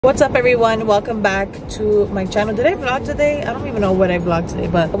What's up everyone, welcome back to my channel. Did I vlog today? I don't even know what I vlogged today,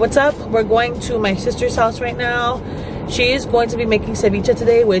 but what's up? We're going to my sister's house right now. She is going to be making ceviche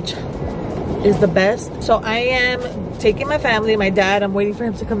today, which is the best. So I am taking my family, my dad. I'm waiting for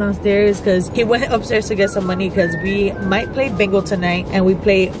him to come downstairs because he went upstairs to get some money because we might play bingo tonight and we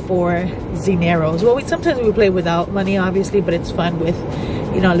play for dineros. Well, sometimes we play without money obviously, but it's fun with,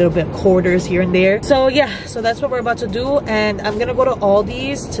 you know, a little bit of quarters here and there. So yeah, so that's what we're about to do. And I'm gonna go to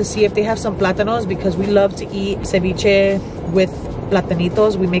Aldi's to see if they have some plátanos because we love to eat ceviche with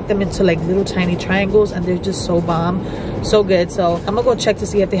platanitos. We make them into like little tiny triangles and they're just so bomb, so good. So I'm gonna go check to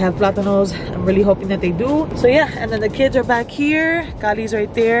see if they have plátanos. I'm really hoping that they do. So yeah, and then the kids are back here. Kali's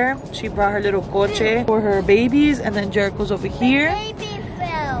right there. She brought her little coche for her babies, and then Jericho's over here. Baby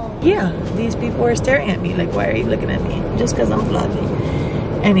fell. Yeah, these people are staring at me like, why are you looking at me? Just because I'm vlogging.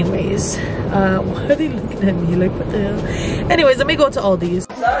 Anyways, why are they looking at me like, what the hell? Anyways, let me go to Aldi's.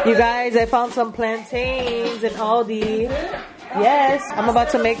 You guys, I found some plantains in Aldi. Yes, I'm about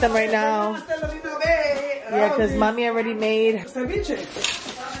to make them right now. Yeah, because mommy already made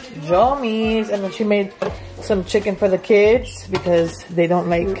jomies, and then she made some chicken for the kids because they don't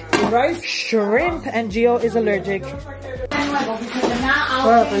like shrimp, and Gio is allergic.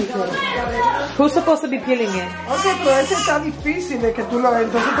 Who's supposed to be peeling it? Okay, pero este está difícil de que tú lo...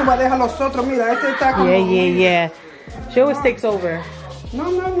 Entonces tú me dejas los otros. Mira, este está como... Yeah. She always takes over.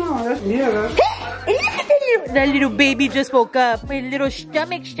 No, that's mierda. That little baby just woke up. My little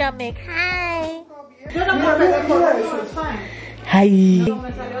stomach. Hi. Hi.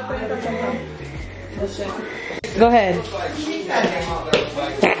 Go ahead.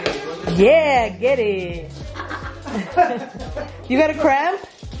 Yeah, get it. You got a cramp?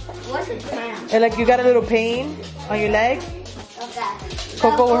 What's a cramp? Like you got a little pain on your leg? Okay.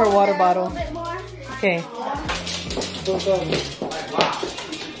 Coco with her water bottle. A little bit more. Okay.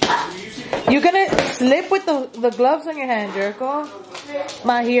 You're gonna slip with the gloves on your hand, Jericho.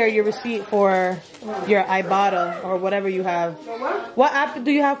 Ma, here, your receipt for your Ibotta or whatever you have. What app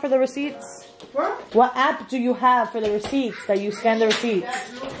do you have for the receipts? What app do you have for the receipts that you scan the receipts?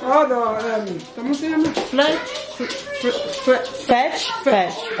 Oh, no, ¿cómo se llama? Fetch?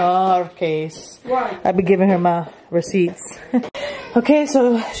 Oh, okay. Why? I'll be giving her my receipts. Okay,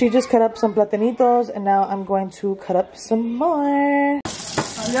 so she just cut up some platanitos and now I'm going to cut up some more.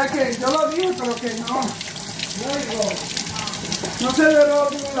 Ya que yo lo dije, pero que no. No se ve lo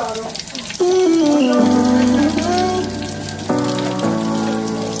de un lado.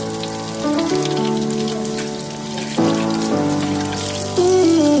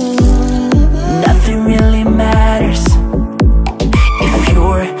 Nothing really matters if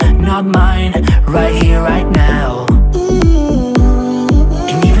you're not mine, right here, right now.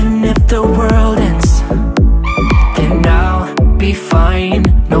 And even if the world ends, then I'll be fine,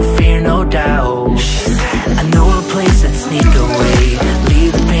 no fear, no doubt. I know a place that sneak away,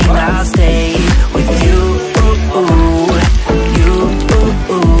 leave the pain, I'll stay with you.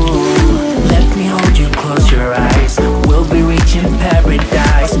 Let me hold you, close your eyes, we'll be reaching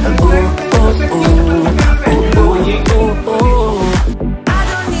paradise. I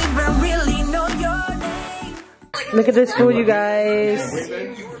don't even really know your name. Look at this food, you guys.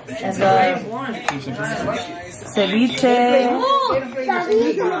 And ceviche.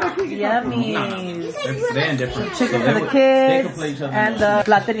 Yummies. Chicken for the kids. And the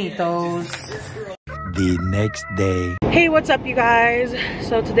platanitos. The next day. Hey, what's up you guys?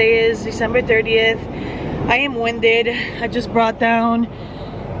 So today is December 30th. I am winded. I just brought down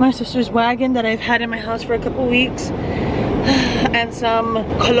my sister's wagon that I've had in my house for a couple weeks and some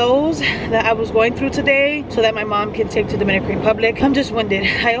clothes that I was going through today so that my mom can take to Dominican Republic. I'm just winded.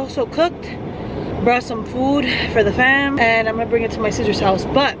 I also cooked, brought some food for the fam, and I'm gonna bring it to my sister's house.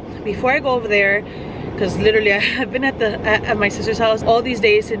 But before I go over there, because literally I've been at my sister's house all these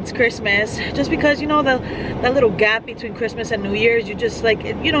days since Christmas, just because, you know, that little gap between Christmas and New Year's, you just like,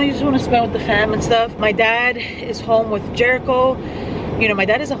 you know, you just want to spend with the fam and stuff. My dad is home with Jericho. You know, my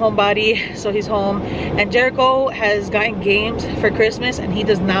dad is a homebody, so he's home, and Jericho has gotten games for Christmas and he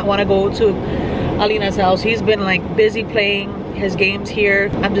does not want to go to Alina's house. He's been like busy playing his games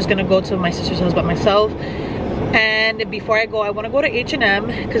here. I'm just gonna go to my sister's house by myself. And before I go, I want to go to H&M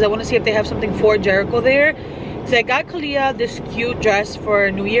because I want to see if they have something for Jericho there. So I got Kalia this cute dress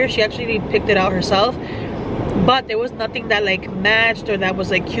for New Year. She actually picked it out herself, but there was nothing that like matched or that was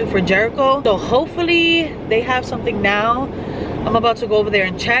like cute for Jericho. So hopefully they have something now. I'm about to go over there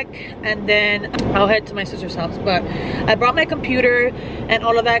and check, and then I'll head to my sister's house. But I brought my computer and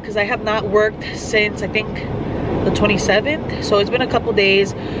all of that because I have not worked since I think the 27th, so it's been a couple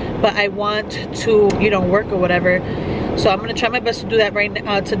days, but I want to, you know, work or whatever. So I'm gonna try my best to do that right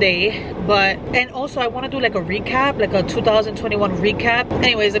now today. And also I want to do like a recap, like a 2021 recap.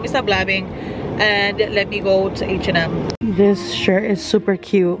 Anyways, let me stop blabbing and let me go to H&M. This shirt is super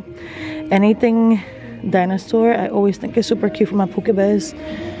cute. Anything dinosaur I always think is super cute for my Pokebes.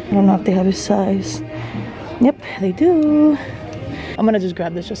 I don't know if they have his size. Yep, they do. I'm gonna just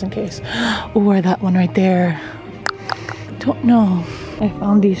grab this just in case. Or that one right there. Don't know. I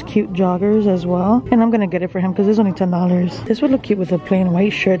found these cute joggers as well, and I'm gonna get it for him because it's only $10. This would look cute with a plain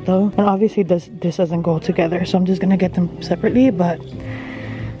white shirt though, and obviously this doesn't go together, so I'm just gonna get them separately, but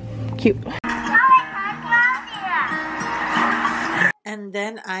cute. And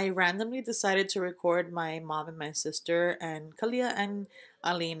then I randomly decided to record my mom and my sister and Kalia and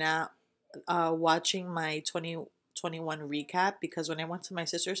Alina watching my 2021 recap, because when I went to my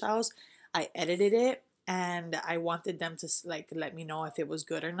sister's house, I edited it and I wanted them to like let me know if it was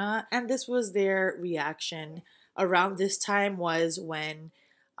good or not. And this was their reaction. Around this time was when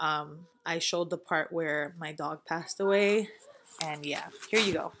I showed the part where my dog passed away. And yeah, here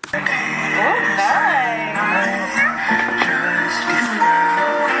you go. Oh, nice.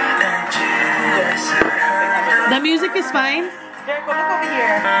 The music is fine. Jericho, look over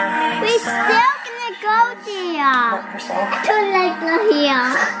here. We're still gonna go there. To like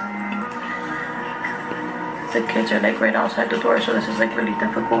here. The kids are like right outside the door, so this is like really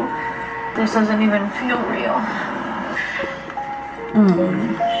difficult. This doesn't even feel real.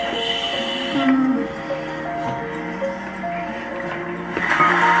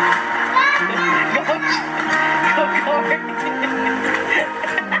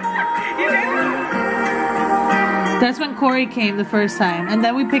 That's when Corey came the first time, and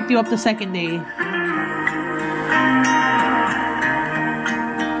then we picked you up the second day.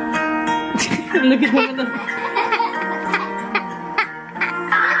 Look at him in the...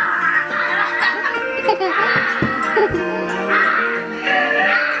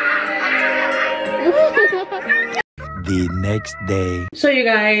 The next day. So you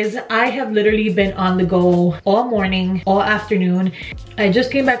guys, I have literally been on the go all morning, all afternoon. I just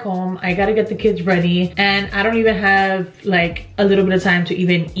came back home. I gotta get the kids ready, and I don't even have like a little bit of time to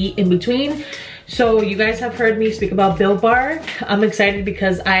even eat in between. So you guys have heard me speak about Built Bar. I'm excited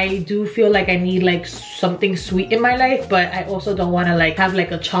because I do feel like I need like something sweet in my life, but I also don't want to like have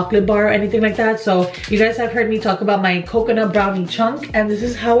like a chocolate bar or anything like that. So you guys have heard me talk about my coconut brownie chunk, and this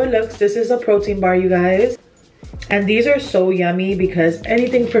is how it looks. This is a protein bar, you guys. And these are so yummy because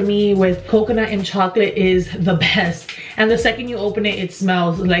anything for me with coconut and chocolate is the best. And the second you open it, it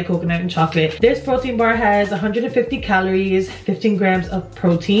smells like coconut and chocolate. This protein bar has 150 calories, 15 grams of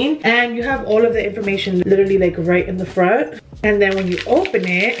protein, and you have all of the information literally like right in the front. And then when you open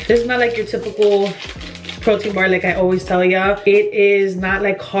it, this is not like your typical protein bar like I always tell y'all. It is not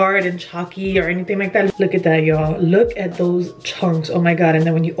like hard and chalky or anything like that. Look at that, y'all. Look at those chunks. Oh my god. And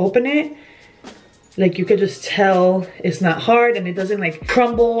then when you open it, like you could just tell it's not hard, and it doesn't like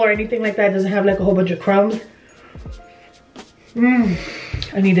crumble or anything like that. It doesn't have like a whole bunch of crumbs.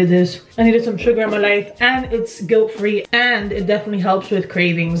 I needed this. I needed some sugar in my life, and it's guilt-free, and it definitely helps with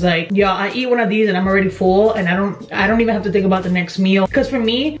cravings. Like, yeah, I eat one of these and I'm already full, and I don't even have to think about the next meal. Because for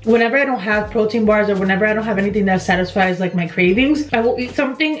me, whenever I don't have protein bars or whenever I don't have anything that satisfies like my cravings, I will eat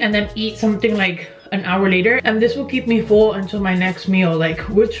something and then eat something like an hour later, and this will keep me full until my next meal, like,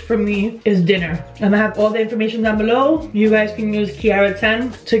 which for me is dinner. And I have all the information down below. You guys can use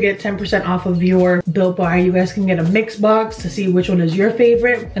Kiara10 to get 10% off of your Built Bar. You guys can get a mix box to see which one is your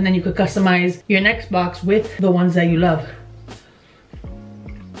favorite, and then you could customize your next box with the ones that you love.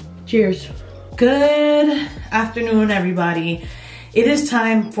 Cheers. Good afternoon, everybody. It is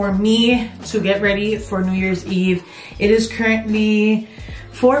time for me to get ready for New Year's Eve. It is currently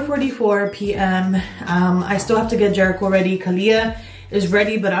 4:44 p.m. I still have to get Jericho ready. Kalia is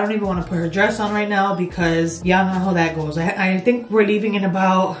ready, but I don't even want to put her dress on right now because y'all know how that goes. I think we're leaving in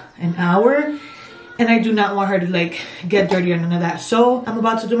about an hour, and I do not want her to like get dirty or none of that. So I'm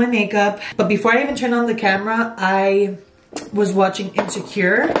about to do my makeup, but before I even turn on the camera, I was watching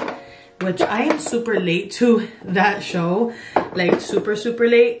Insecure, which I am super late to that show, like super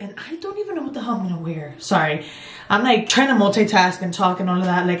late, and I don't even know what the hell I'm gonna wear. Sorry, I'm like trying to multitask and talk and all of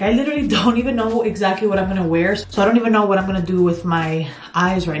that. Like I literally don't even know exactly what I'm gonna wear, so I don't even know what I'm gonna do with my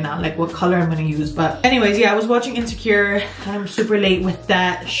eyes right now, like what color I'm gonna use. But anyways, yeah, I was watching Insecure. I'm super late with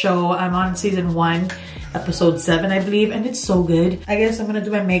that show. I'm on season 1, episode 7, I believe, and it's so good. I guess I'm gonna do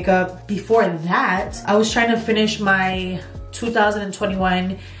my makeup. Before that, I was trying to finish my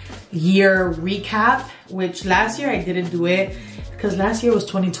 2021 year recap, which last year I didn't do it because last year was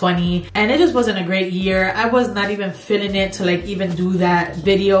 2020 and it just wasn't a great year. I was not even feeling it to like even do that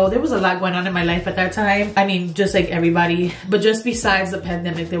video. There was a lot going on in my life at that time. I mean, just like everybody, but just besides the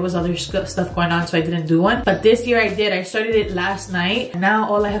pandemic, there was other stuff going on, so I didn't do one. But this year I did. I started it last night. Now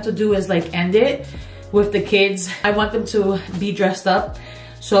all I have to do is like end it with the kids. I want them to be dressed up.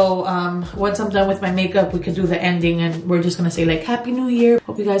 So once I'm done with my makeup, we could do the ending and we're just gonna say like Happy New Year.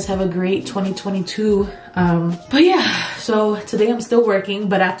 Hope you guys have a great 2022. But yeah, so today I'm still working,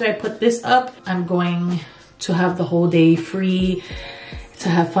 but after I put this up, I'm going to have the whole day free to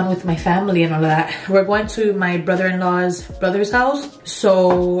have fun with my family and all that. We're going to my brother-in-law's brother's house.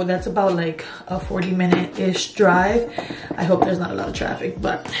 So that's about like a 40-minute-ish drive. I hope there's not a lot of traffic,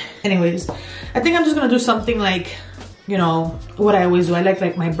 but anyways, I think I'm just gonna do something like, you know, what I always do. I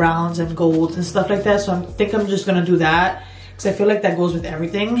like my browns and golds and stuff like that. So I think I'm just gonna do that because I feel like that goes with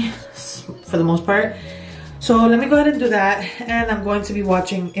everything for the most part. So let me go ahead and do that. And I'm going to be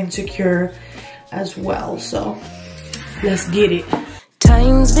watching Insecure as well. So let's get it.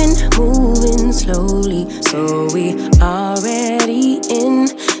 Time's been moving slowly, so we already in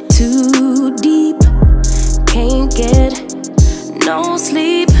too deep. Can't get no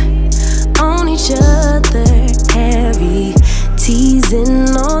sleep on each other, heavy teasing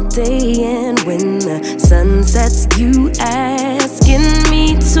all day, and when the sun sets, you asking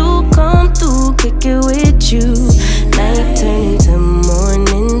me to come through, kick it with you. Night turn to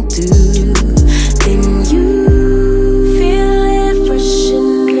morning dew, then you feel it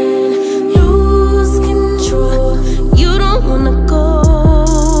freshening, lose control. You don't wanna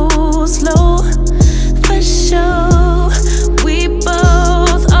go slow, for sure.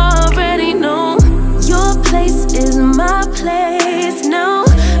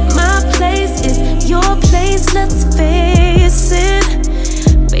 Let's face it,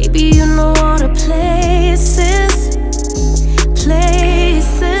 baby, you know all the places.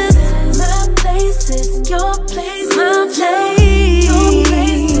 My place is your place, my place, your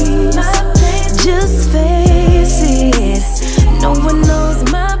place, my place. Just face it, no one knows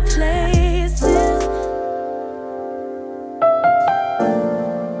my places.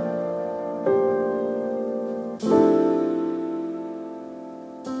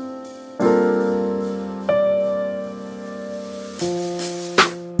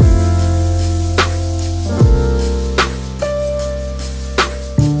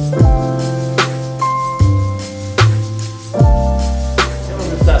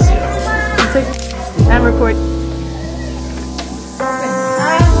 I'm recording.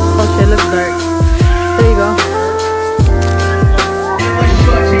 Oh shit, looks dark. There you go.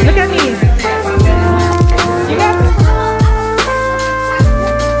 Look at me. You got it.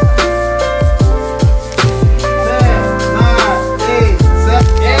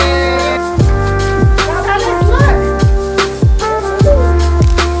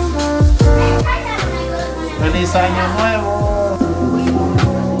 ¡Feliz Año Nuevo!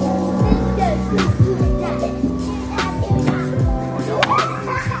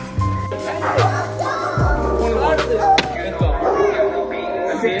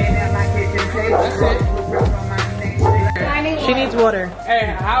 She needs water.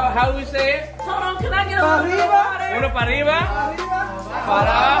 Hey, how do we say it? Hold on, can I get a water? Uno para arriba,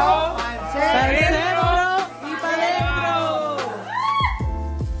 para abajo, Para el centro y para adentro.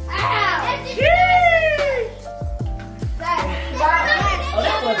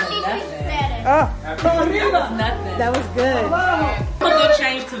 Oh, that was good. I'm gonna go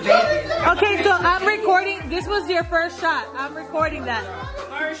change to Vegas. Okay, so I'm recording. This was your first shot. I'm recording that.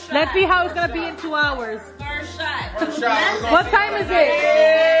 First shot. Let's see how it's gonna be in 2 hours. First shot. What time is it?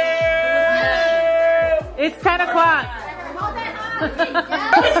 It's 10 o'clock.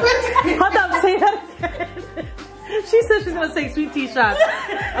 Hold up, say that again. She said she's gonna say sweet tea shots.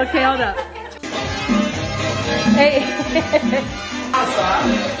 Okay, hold up. Hey.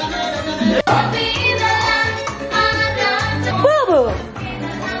 Boo boo.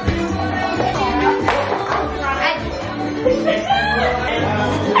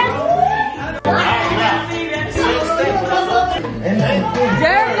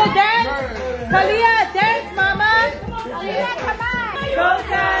 Jerry, dance. Kalia, dance, mama. Kalia, come on. Go,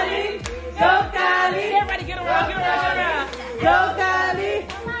 Cali. Go, Cali. Everybody get around, get around, get around. Go, Cali.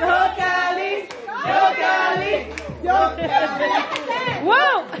 Go, Cali. Go, Cali. Go, Cali.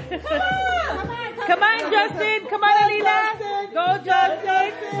 Whoa. Come on, Justin. Come on, Alina. Go,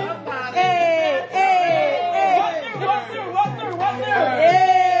 Justin. Hey, hey, hey. Walk through. Hey.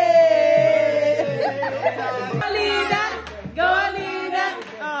 Alina. Go, Alina.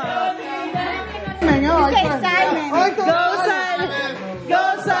 Go, Alina. Say Simon. Go, Simon. Go,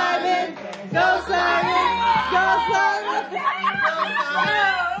 Simon. Go Siren! Go Siren!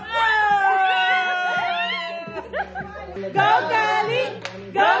 Go Cali!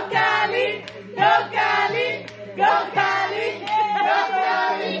 Go Cali! Go Cali! Go Cali! Go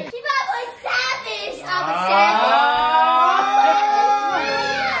Cali! She got my savage. I'm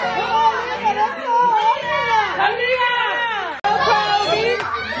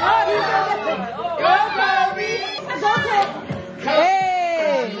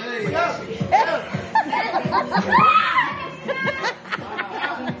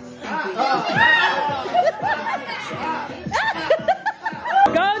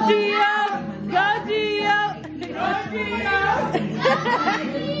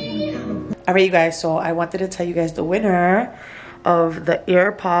Alright, you guys, so I wanted to tell you guys the winner of the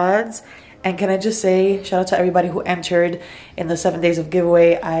AirPods. And can I just say, shout out to everybody who entered in the 7 days of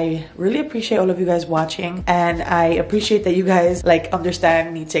giveaway. I really appreciate all of you guys watching. And I appreciate that you guys like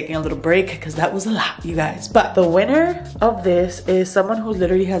understand me taking a little break, because that was a lot, you guys. But the winner of this is someone who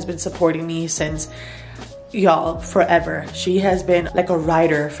literally has been supporting me since, y'all, forever. She has been like a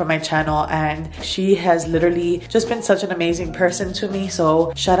rider for my channel, and she has literally just been such an amazing person to me.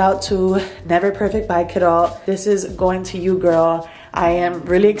 So shout out to Never Perfect by Kiddo. This is going to you, girl. I am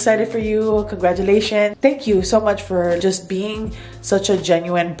really excited for you. Congratulations. Thank you so much for just being such a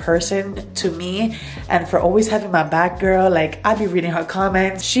genuine person to me, and for always having my back, girl. Like, I be reading her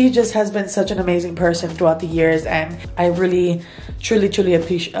comments. She just has been such an amazing person throughout the years, and I really truly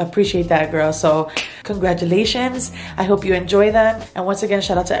appreciate that, girl. So congratulations. I hope you enjoy them. And once again,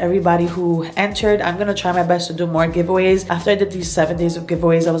 shout out to everybody who entered. I'm gonna try my best to do more giveaways. After I did these 7 days of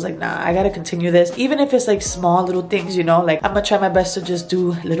giveaways, I was like, nah, I gotta continue this, even if it's like small little things, you know. Like, I'm gonna try my best to just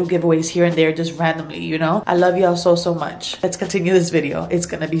do little giveaways here and there, just randomly, you know. I love y'all so much. Let's continue this video. It's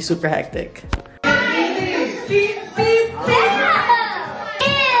gonna be super hectic.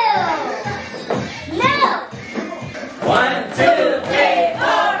 One, two, 3,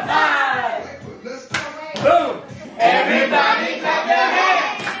 4, 5. Boom! Everybody clap your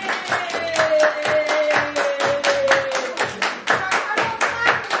hands.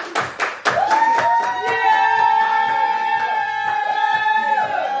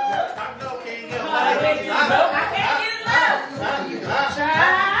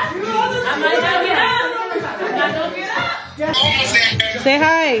 Say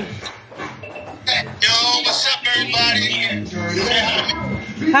hi. Yo, what's up, everybody?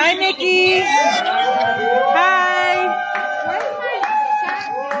 Hi, Nikki. Hi.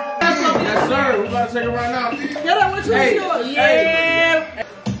 Yes, sir. We're about to take it right now. Get up, what you yours? Yeah.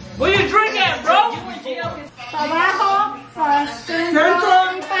 Where you drink at, bro?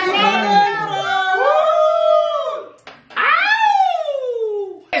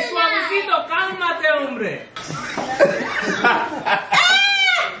 Suavecito, cálmate, hombre.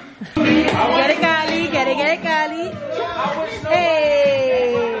 Get it, Cali. Get it, Cali.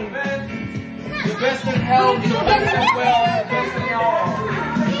 Hey. The best in health, the best in wealth, the best in all.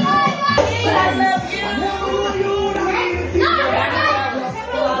 I love you.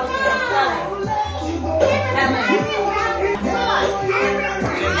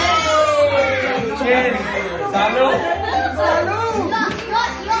 Cheers. Salud.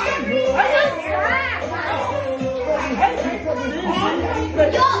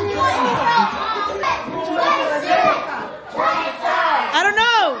 I don't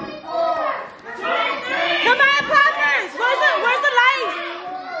know. Come on, Poppers. Where's the light?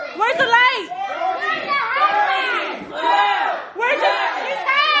 Where's the light? Where's his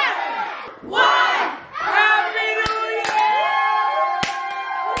hand? One. Happy New Year!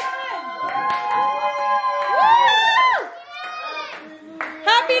 Woo!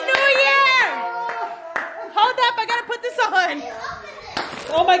 Happy New Year! Hold up, I gotta put this on.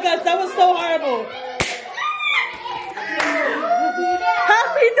 Oh my gosh, that was so horrible.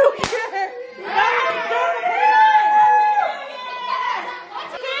 Happy New Year!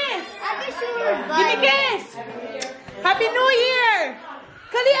 Give me a kiss! Happy New Year!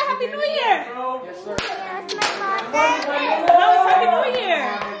 Kalia, Happy New Year! Yes, sir. How is Happy New Year?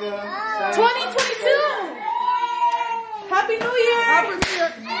 2022! Happy New Year!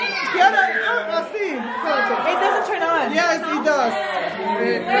 Get up, see. It doesn't turn on. Yes, he does.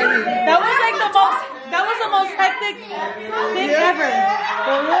 That was like the most hectic thing ever.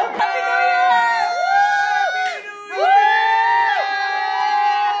 Happy New Year!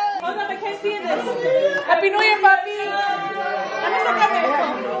 Hold up, I can't see this. Happy New Year, papi.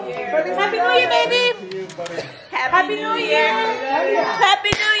 Happy New Year, baby. Happy New Year.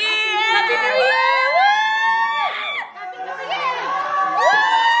 Happy New Year. Happy New Year.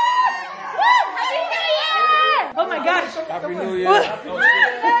 Oh my gosh. Happy New Year. Happy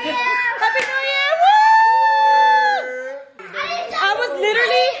New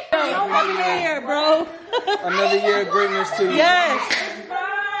Another year of greatness to you. Yes.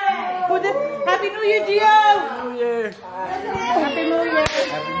 Happy New Year, Gio. New Year. Happy New Year.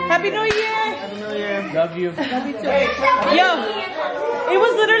 Happy New Year. Happy New Year. Love you. Love you too. Yo, it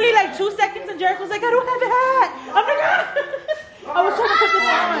was literally like 2 seconds and Jericho was like, I don't have a hat. I'm like, I was trying to put this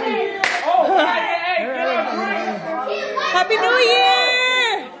on. Happy New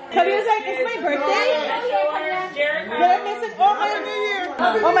Year. Cubby was like, it's my birthday. Did I miss it? Oh my New Year.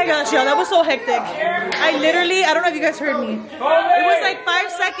 Oh my gosh, y'all, that was so hectic. I don't know if you guys heard me. It was like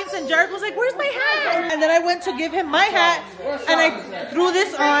 5 seconds and Jericho was like, where's my hat? And then I went to give him my hat and I threw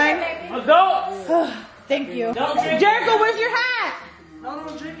this on. Thank you. Jericho, where's your hat? No,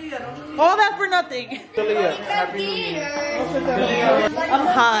 don't drink it yet. All that for nothing. Happy New Year. I'm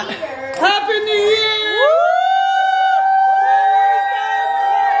hot. Happy New Year!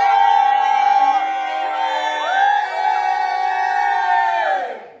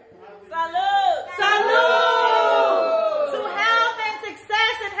 Salud! Salud! To health and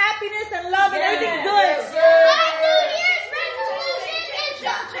success and happiness and love and everything good. My New Year's resolution is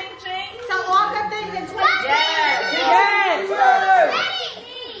So all good things in 2020. Yes.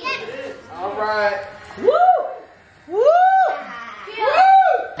 All right. Woo! Woo! Woo!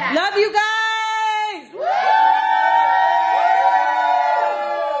 Love you guys! Woo!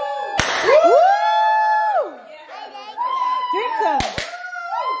 Woo! Drink some.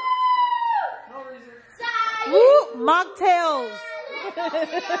 Woo! Mocktails.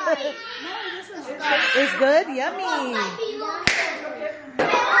 It's good? Yummy.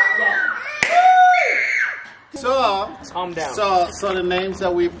 So, Calm down. So the names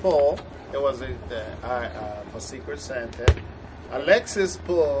that we pulled, it was for Secret Santa. Alexis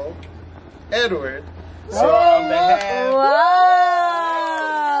pulled Edward. So on behalf, Wow!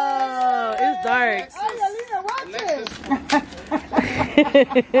 It's dark.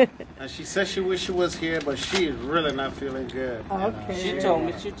 and she said she wish she was here, but she's really not feeling good. Okay. She told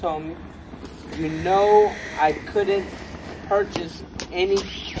me. You know, I couldn't purchase any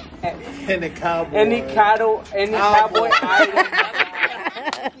cowboy cowboy item.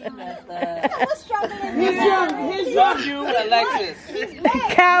 He's Love you, Alexis.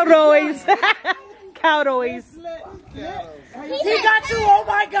 Cowboys. Cowboys. He got you. Oh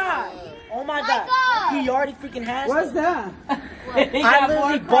my god. Oh my god. He already freaking has What's that? I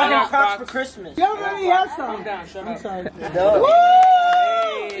literally bought him Crocs for Christmas. You already have some. Calm down, shut up. Sorry. Duh.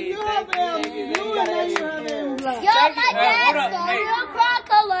 You have them. You and then you have them black. Yo, my dad's real Croc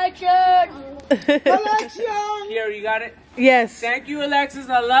collection. Collection. Here, you got it? Yes. Thank you, Alexis.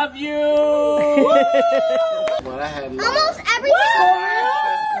 I love you. Well, I had Almost everything.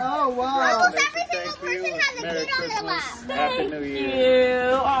 Oh, wow. Almost every single person has a Merry kid on their lap. Christmas. Happy New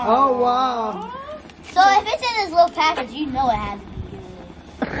Year. Oh, wow. So if it's in this little package, you know it has to be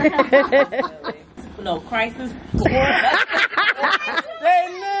good. No, crisis. They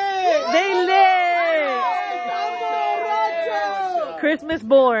live. Christmas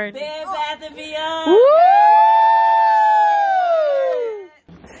born. There's at the VR. Woo!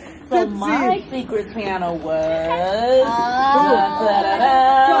 So my secret piano was.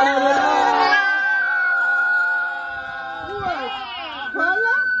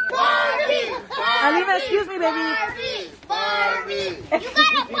 Alina, excuse me, baby. Barbie. You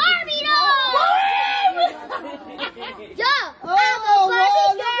got a Barbie doll. Yo, I'm a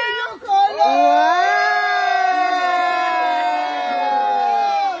Barbie girl.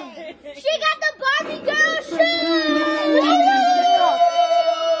 She got the Barbie girl shoes.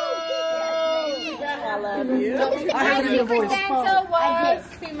 I love you. I have your voice. Santa was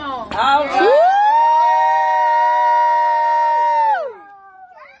Simone.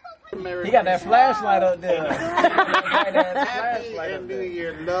 He got that flashlight up there. Happy and New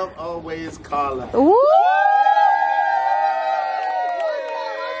Year. Love always, Carla. Woo!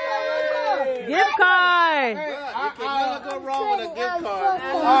 Gift card. You can never go wrong with a gift card.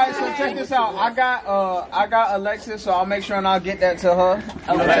 Alright, so check this out. I got Alexis, so I'll make sure and I'll get that to her. You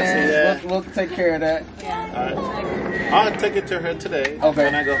know what I'm saying? We'll take care of that. Alright. I'll take it to her today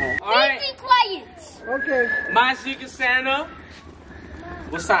when I go home. Alright. Be quiet. Okay. My Secret Santa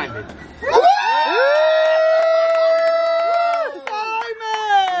was Simon. Simon!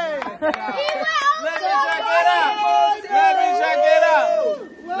 Let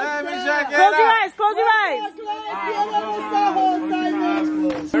me check it out. Close your eyes. Close your eyes.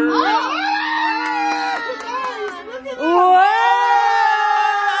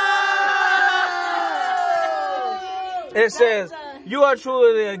 It says, you are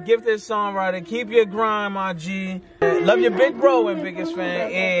truly a gifted songwriter. Keep your grind, my G. Love your big bro and biggest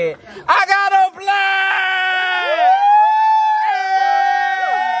fan, Ed. I got a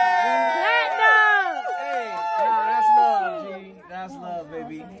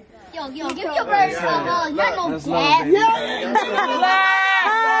Yo, give your bird a hug. You're no dad.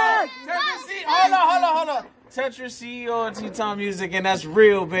 Hold on. Tetris CEO and T-Tom Music, and that's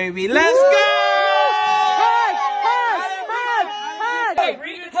real, baby. Let's go!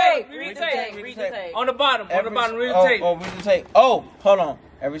 Read the tape. On the bottom, read the tape. Oh, read the tape. Oh, hold on.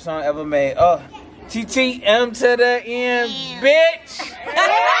 Every song ever made. TTM to the end, bitch.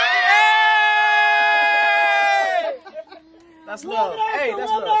 That's love. Hey,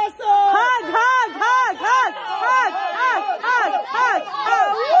 that's love. Hug.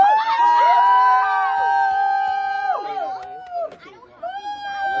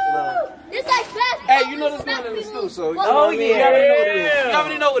 Hey, you know this one in the stew, so oh yeah, you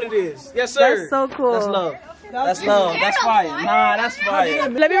already know what it is. Yes, sir. That's so cool. That's love. That's love. That's fire. Nah, that's fire.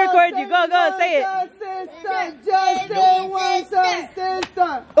 Let me record you. Go, say it.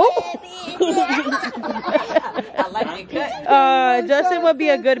 I like it cut. Justin would be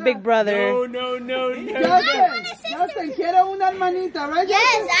a good big brother. No. Justin, quiere una hermanita, right?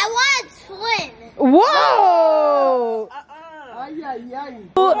 Yes, I want a twin. Whoa! Ay.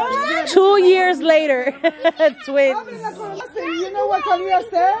 2 years later, twins. You know what Kalia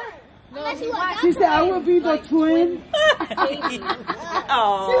said? She said, I will be the twin. She wants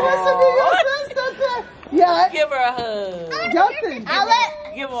to be your sister. Yeah. Give her a hug. Justin.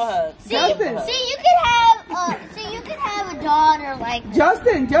 Give her a hug. Justin. See, you could have a daughter like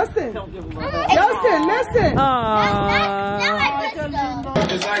Justin. Don't give her a hug. Justin, listen.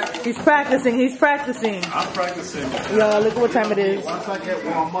 He's practicing. I'm practicing. Yo, look what time it is. Once I get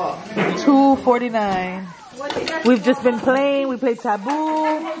warm up. 2:49. We've just been playing. We played Taboo.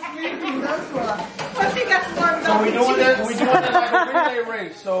 So we're doing it like a relay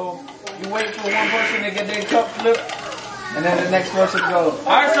race. So you wait for one person to get their cup flipped, and then the next person goes. I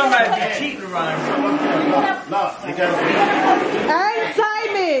heard somebody be cheating around here. No, you gotta And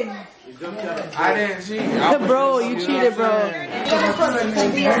Simon. I didn't cheat. Bro, you cheated, bro.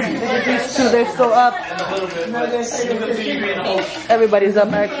 These two, they're still up. Everybody's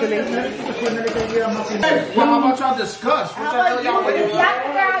up, actually. How about y'all discuss? What the hell y'all waiting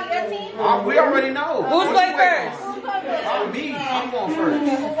for? We already know. Who's going first? Me. I'm going first.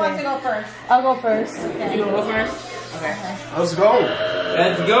 Who wants to go first? I'll go first. You gonna go first? Okay. Let's go.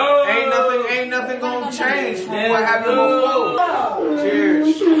 Let's go. Ain't nothing gonna change from what happened before.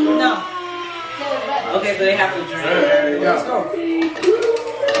 Cheers. No. Okay, so they have to drink. Let's go.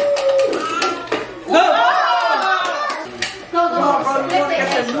 Go, bro. You wanna get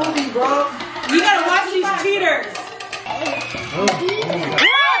the movie, bro? You gotta watch these cheaters.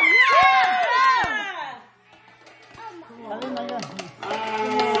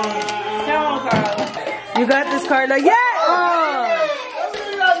 You got this, Carla. Yeah! I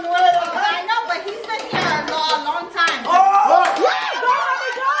know, but he's been here a long time. Go!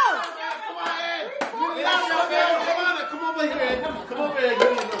 Come over here.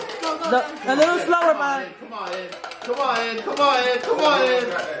 A little slower, man. Come on in. Come on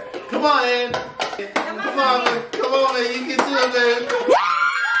in. You can do it, man.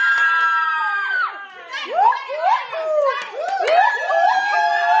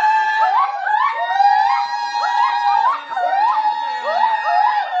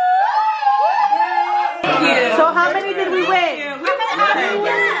 So how many did we win?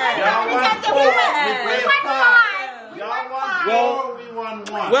 We won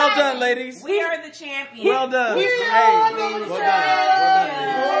one. Well done, ladies. We are the champions. Well done. We Hey, are well the done.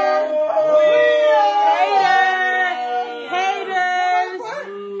 Haters!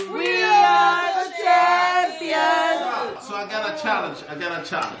 We are the champions! So I got a challenge. We got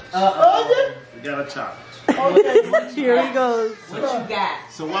a challenge. Here he goes. What you got?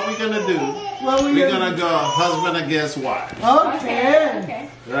 So what we're gonna do? We're gonna go husband against wife. Okay.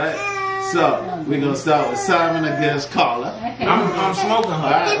 Right? So we're gonna start with Simon against Carla. I'm smoking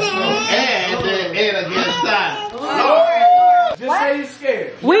her. And then Ed against Simon. Just say you're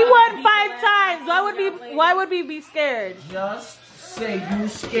scared. We won 5 times. Why would we be scared? Just say you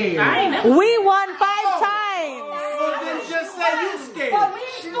scared. We won 5 times. Well, then just say you scared. But we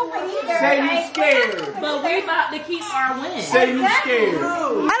ain't stupid either. Say you scared. But we about to keep our win. Say you scared.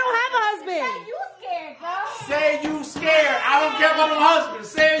 I don't have a husband. You scared, bro. Say you scared. I don't care about my husband.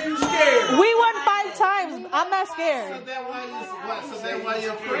 Say you scared. We won 5 times. I'm not So scared. then why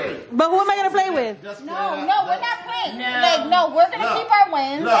you're afraid? But who am I gonna play with? No, we're not playing. Like, no, we're gonna keep our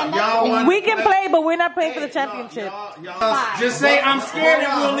wins. Look, y'all want We can play, but we're not playing for the championship. Just say I'm scared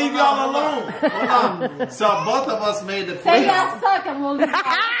and we'll leave y'all alone. Hold on. So both of us made the Say y'all playoff. suck and we'll leave.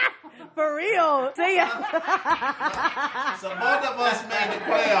 For real. See ya. So both of us made the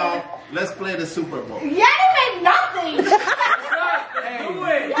playoff. Let's play the Super Bowl. Yeah, you made nothing.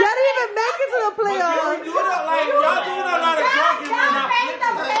 Y'all didn't even even make it to the playoffs. Y'all doing a lot of talking right now.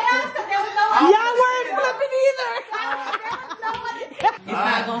 Y'all weren't flipping either. It's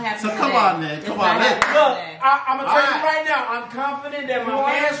not gonna happen. So come on, man. Come on, man. Look, I'm gonna tell you right now. I'm confident that my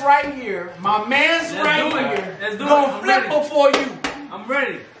man's right here. My man's right here. Gonna flip before you. I'm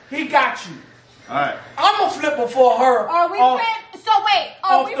ready. He got you. All right. I'm gonna flip before her. Are we playing? So wait.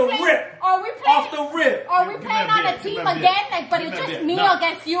 Are we playing? Rip. Are we playing? Off the rip. Are we playing on a team again? Like, but it's just me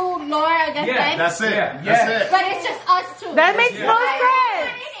against you, Laura against Ben. That's it. Yeah. That's it. But it's just us two. That makes no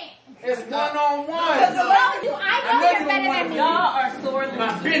sense. It's one-on-one. I know you're better than me. Y'all are sore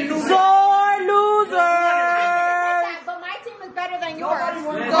losers. Sore losers. But my team is better than yours.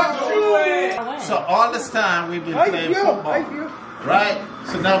 So all this time we've been playing football, right?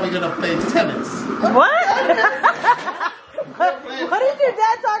 So now we're gonna play tennis. What? What is your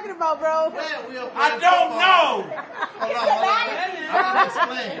dad talking about, bro? I don't know. Hold on. I'm gonna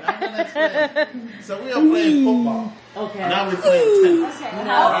explain. So we are playing football. Okay. Now we're playing tennis. Okay.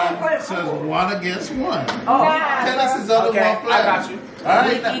 Right? So it's 1 against 1. Oh. Tennis is only one player. I got you. All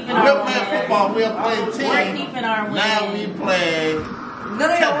right. We're playing football. We're playing team. We're keeping our win. Now we play. We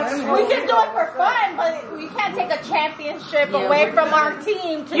can do it for fun, but we can't take a championship away from our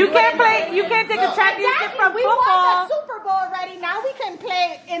team. You can't play. You can't take a championship from we football. won the Super Bowl already. Now we can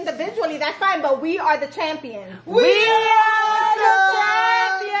play individually. That's fine, but we are the champions. We are the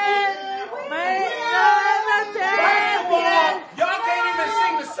champions. We are the champions. Y'all can't even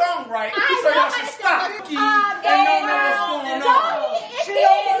sing the song right, so y'all should stop. And don't know what's going on.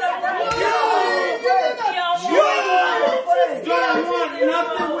 You don't want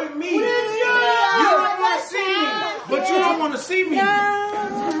nothing with me. You don't want to see me, but you don't want to see me.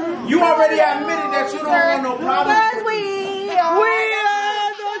 You already admitted that you don't want no problem. Because we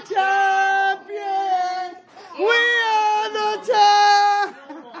are the champions. We are the champions.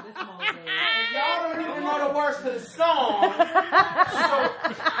 Y'all don't even know the words to the song. So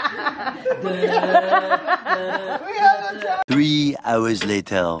 3 hours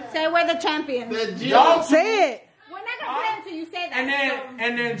later. Say we're the champions. y'all Say it. We're not gonna play until you say that.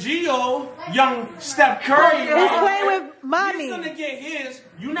 and then Gio, young Steph Curry, He's playing with he's mommy. gonna get his.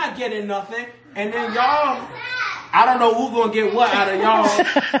 You not getting nothing. And then y'all, I don't know who gonna get what out of y'all.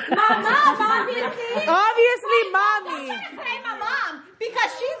 My mom, obviously. Obviously, mommy. I'm trying to play my mom because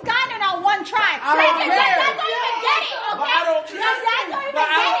she's gotten it on one try. I don't Your care. dad don't even get it, okay? But I don't care. Your dad don't even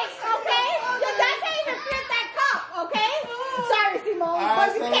But I get don't- it, okay? Your dad can't even flip that cup, okay? Sorry, Simone, but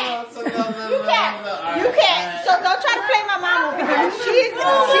you can't. You can't. You can't. So don't try to play my mom over here. She's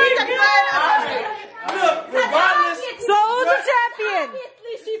a good. Look, regardless. So who's the champion?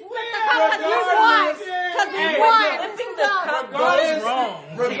 Obviously, she flipped the cup because we won. Because we won.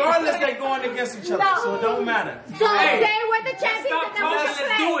 Regardless, they're going against each other, so it don't matter. So say we're the champions and then we Let's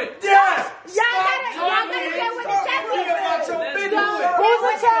play. do it. Yes! Y'all gotta say we're the champions. About your business. Who's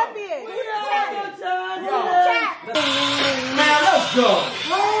the champion? Man, let's go.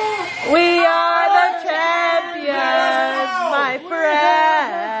 We are the champions, my friend.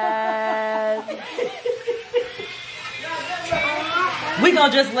 We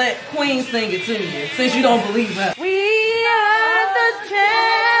gonna just let Queen sing it to you, since you don't believe her. We are the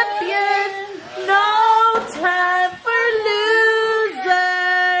champions. No time for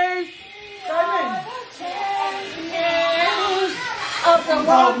losers. Of the Of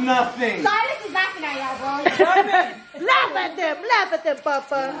world. nothing. Silas is laughing at y'all, bro. Laugh at them,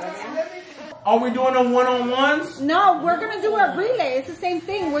 Papa. Are we doing them one-on-ones? No, we're gonna do a relay. It's the same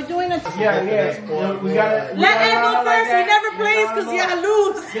thing. We're doing a. Yeah. We gotta. Let Ed go first. He never plays because y'all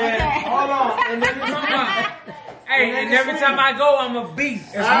lose. Yeah, hold on. And then Hey, and every time I go, I'm a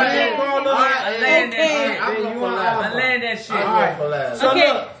beast. I land that shit. I land that shit. Alright. So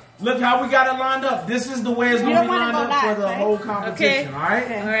look how we got it lined up. This is the way it's gonna be lined up for the whole competition. Alright?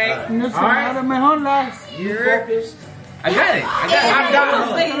 Alright. Alright. You focused. I got it. I got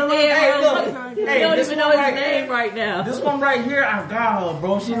her. Hey, look. You Hey, don't this even one know his right name right now. This one right here, I got her,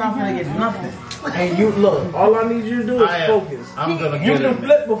 bro. She's not gonna get nothing. And you look, all I need you to do is focus. I'm gonna You get can it.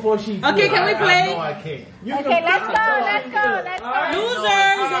 flip before she flips. Okay, can we play? No, I can't. You can Okay, let's flip go. before Let's she go. flips. Let's go.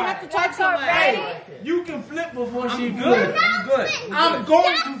 Losers. You have to talk so much. Hey, you can flip before she Good. flips. I'm good. I'm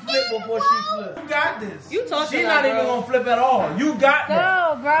going to flip before she flips. You got this. You talking She's a lot, not even bro. gonna flip at all. You got this.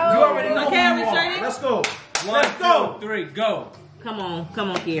 Go, bro. You already know Okay, who are we you are. starting? Let's go. 1, Let's go. 2, 3, go. Come on,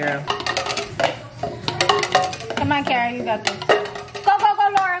 Kiara. Come on, Kiara, you got this. Go,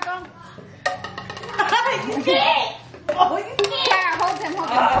 Laura, go. You can't. Kiara, hold him.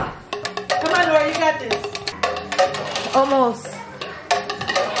 Come on, Laura, you got this. Almost.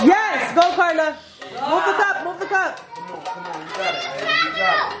 Yes, go, Carla. Move the cup. Come on, you got it, man. You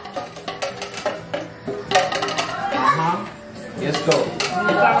got it. Let's go.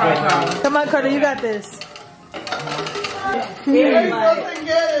 Come on, Carter, you got this. Come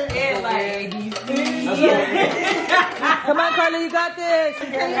on, Carla, you got this.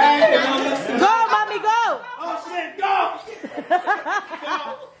 Go, mommy, go. Oh shit, go.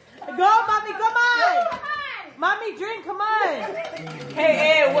 Go, mommy, come on. Mommy, drink, come on.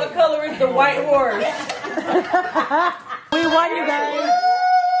 Hey, Ed, what color is the white horse? We won, you guys.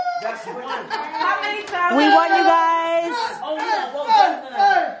 That's one. How many times? We won, you guys.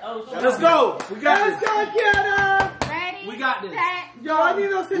 Let's go. We got Let's this. go, Kiara. Ready? We got this. Yo, I need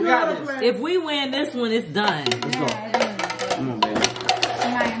to see We got how to this. play. If we win this one, it's done. Let's go. Come on, baby.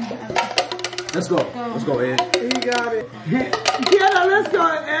 Let's go. Let's go, Ed. You got it. Kiara, let's go.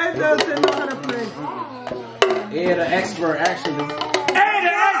 Ed doesn't know how to play. Ed, the expert, actually. Ed,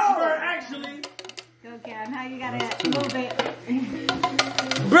 the expert, actually. Go, Kiara. Now you gotta move it.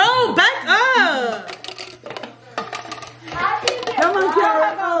 Bro, back up. Come on, Kiara.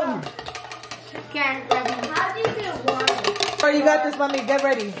 How do you get water? Oh, you got this, mommy. Get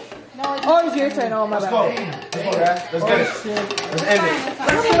ready. Oh, it's your turn. Oh, my Let's bad. go. Let's go, guys. Let's get it. Let's end it.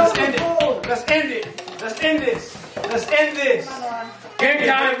 Let's end it. Let's end it. Let's end this. Let's end this. Game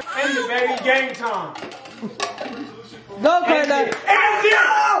time. End it, baby. Game time. Go, Carla. End it. End it.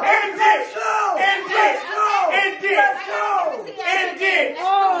 End it. End it. End it. End it.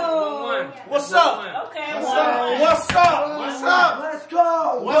 Oh. What's up? Okay, What's up? What's up? What's up? Let's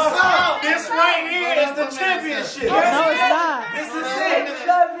go. What's up? This right here is the championship. No, it's not. This is it.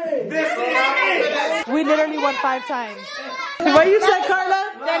 This is it. We literally won 5 times. What you said,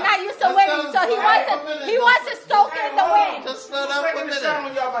 Carla? They're not used to winning, so he wants to soak in the win. Just stand up Taking a a shot minute.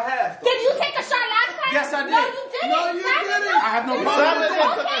 on your behalf. Did you take a shot last time? Yes, I did. No, you didn't. No, you didn't. I have no problem with Simon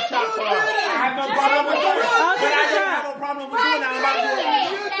it. took a shot for us. I have no problem with doing it. I'll But take I a don't shot. have no problem with doing it. I'm about to do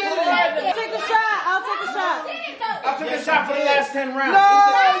it. Take a shot. I'll take a shot. I took a shot for the last 10 rounds.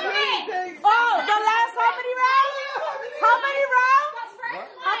 Oh, the last how many rounds? How many rounds?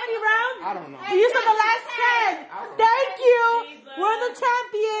 How many rounds? I don't know. You said the last 10. Thank you. We're the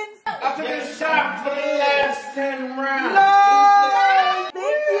champions. I took a shot for the last 10 rounds.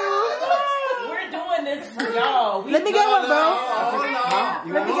 Thank you. We're doing this for y'all. Let me get one, bro.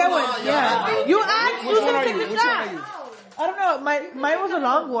 You Let me get one. Yeah. You asked who's gonna take the shot. I don't know. Mine was a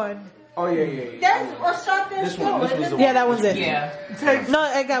long one. Oh, yeah. There's a shot there. This one was the Yeah, that one's it. Yeah. No,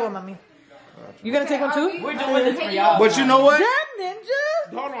 I got one, mommy. You gonna take one too? We're doing this for y'all. But you know what? Damn,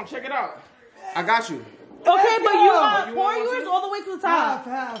 ninja. Hold on, check it out. I got you. Okay, but you You pour want one yours too? all the way to the top.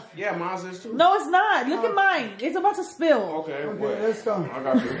 Half. Yeah, mine's is too. No, it's not. Look at mine. It's about to spill. Okay, Okay, wait. let's go. I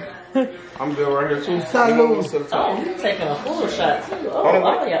got you. I'm good right here too. Salud. Oh, you taking a full shot too.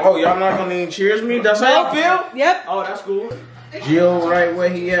 Oh, y'all not gonna even cheers me? That's how y'all feel? Yep. Oh, that's cool. Gio right where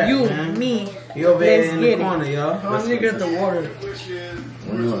he at. You, man. me. He over there Let's in get the it. corner, y'all. Let me get the water.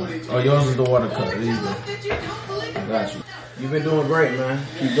 Oh, yours is the water cup. There you go. Got you. You've been doing great, man.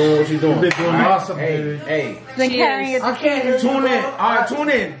 Keep doing what you're doing. You've been doing awesome, baby. Hey. Then carry it. I can't. Tune in. All right, tune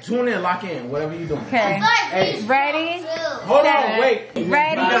in. Tune in. Lock in. Whatever you're doing. Okay. Hey. Ready? Hold on. Wait.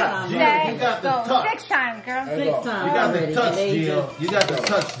 Ready? You Set. got the Go. touch. 6 times, girl. 6 times. You got the touch, Gio. You got the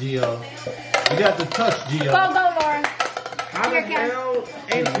touch, Gio. You got the touch, Gio. Go, Laura. How the Here, Ken. hell?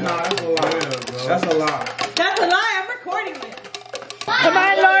 Ain't, nah, that's a lie. That's a lie. That's a lie. I'm recording it. Come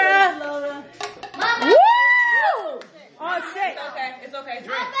on, Laura. Woo! Oh shit. It's okay.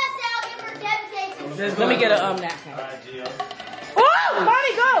 Drink. I'll Let me get a napkin. Oh,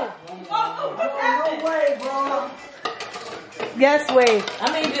 Bonnie, go. No way, bro. Yes, wait. I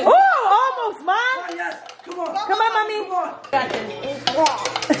mean, Oh, almost, mom. Yes. Come on. Come on, mommy.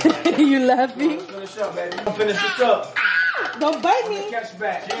 You laughing? Finish up, baby. Finish this up. Don't bite me. Catch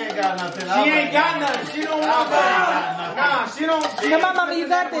back. She ain't got nothing. She ain't got nothing. She don't want that. Nah, she don't. Come on, mommy, you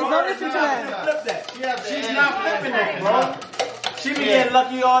got this. Don't listen to that. Flip that. She's not flipping that, bro. She be getting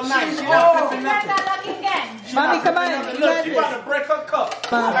lucky all night. She's not flipping nothing. Mommy, come on. You Look, got she this. about to break her cup.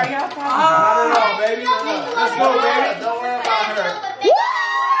 Mom. Not at all, baby. Let's go, baby. Don't worry about her. Woo!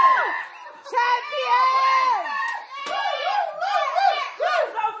 Champion!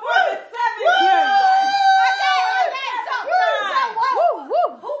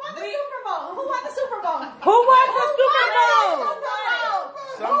 Who won the Super Bowl?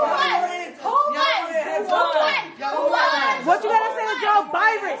 What you gotta say to Joe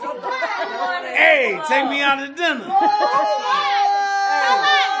Byron? Hey, take me out to dinner. Who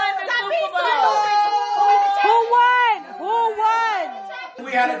won? Who won?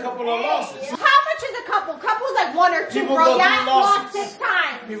 We had a couple of losses. How much is a couple? Couple's like 1 or 2, People bro. go through Y'all lost losses. 6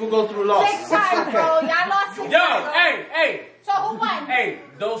 times. People go through losses. 6 times, bro. Y'all lost 6 Yo, times. hey. So who won? Hey,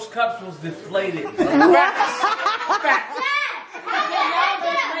 those cups was deflated. Facts.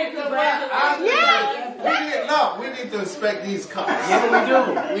 we need to inspect these cups. Yeah, we do.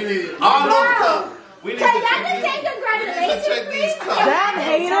 We need all those cups. We need to Can y'all just say congratulations, check these cups. Damn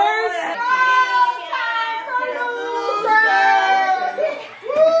haters.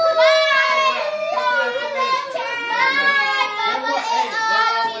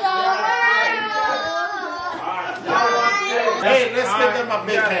 Hey, let's give them a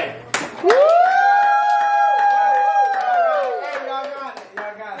big hand.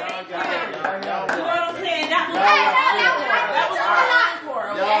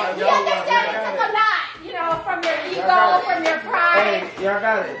 From your ego, from your pride. Hey, y'all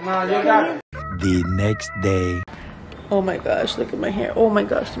got it. No, you got it. The next day. Oh my gosh, look at my hair. Oh my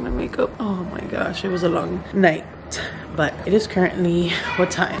gosh, my makeup. Oh my gosh, it was a long night. But it is currently, what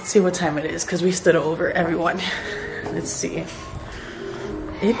time? Let's see what time it is, because we stood over everyone. Let's see.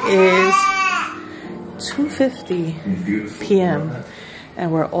 It is 2:50 p.m.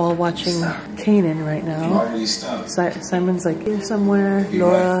 and we're all watching Kanan right now. Simon's like here somewhere.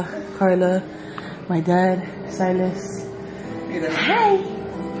 Laura, Carla, my dad, Silas. Hi.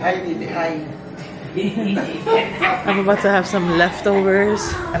 Hi. I'm about to have some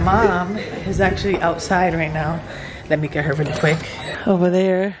leftovers. My mom is actually outside right now. Let me get her really quick. Over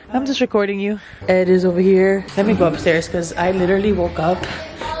there. I'm just recording you. Ed is over here. Let me go upstairs because I literally woke up.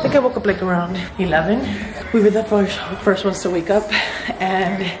 I think I woke up like around 11. We were the first ones to wake up.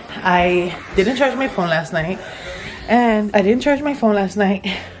 And I didn't charge my phone last night. And I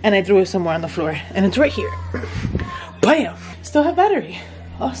threw it somewhere on the floor. And it's right here. Bam! Still have battery.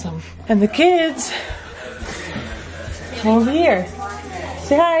 Awesome. And the kids over here.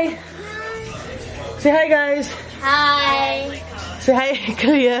 Say hi. Say hi, guys. Hi. Say hi,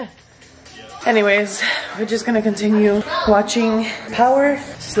 Kalia. Anyways, we're just gonna continue watching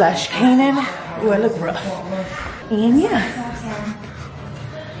Power/Kanan. Ooh, I look rough. And yeah,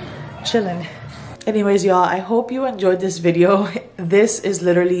 chilling. Anyways, y'all, I hope you enjoyed this video. This is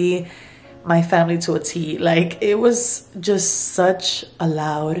literally my family to a T. Like, it was just such a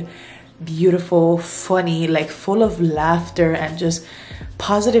loud, beautiful, funny, like full of laughter and just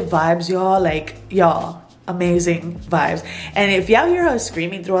positive vibes, y'all. Like, y'all, amazing vibes. And if y'all hear us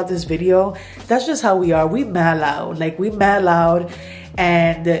screaming throughout this video, that's just how we are. We mad loud. Like, we mad loud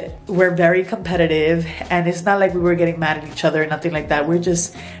and we're very competitive, and it's not like we were getting mad at each other or nothing like that. We're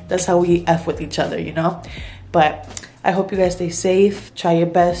just, that's how we F with each other, you know? But I hope you guys stay safe. Try your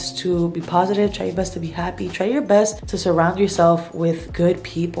best to be positive. Try your best to be happy. Try your best to surround yourself with good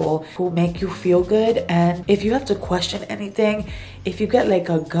people who make you feel good. And if you have to question anything, if you get like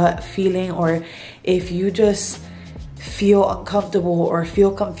a gut feeling, or if you just feel uncomfortable or feel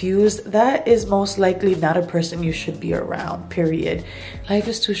confused, that is most likely not a person you should be around, period. Life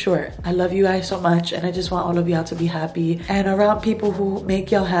is too short. I love you guys so much, and I just want all of y'all to be happy and around people who make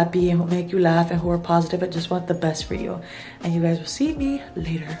y'all happy and who make you laugh and who are positive. I just want the best for you. And you guys will see me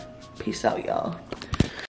later. Peace out, y'all.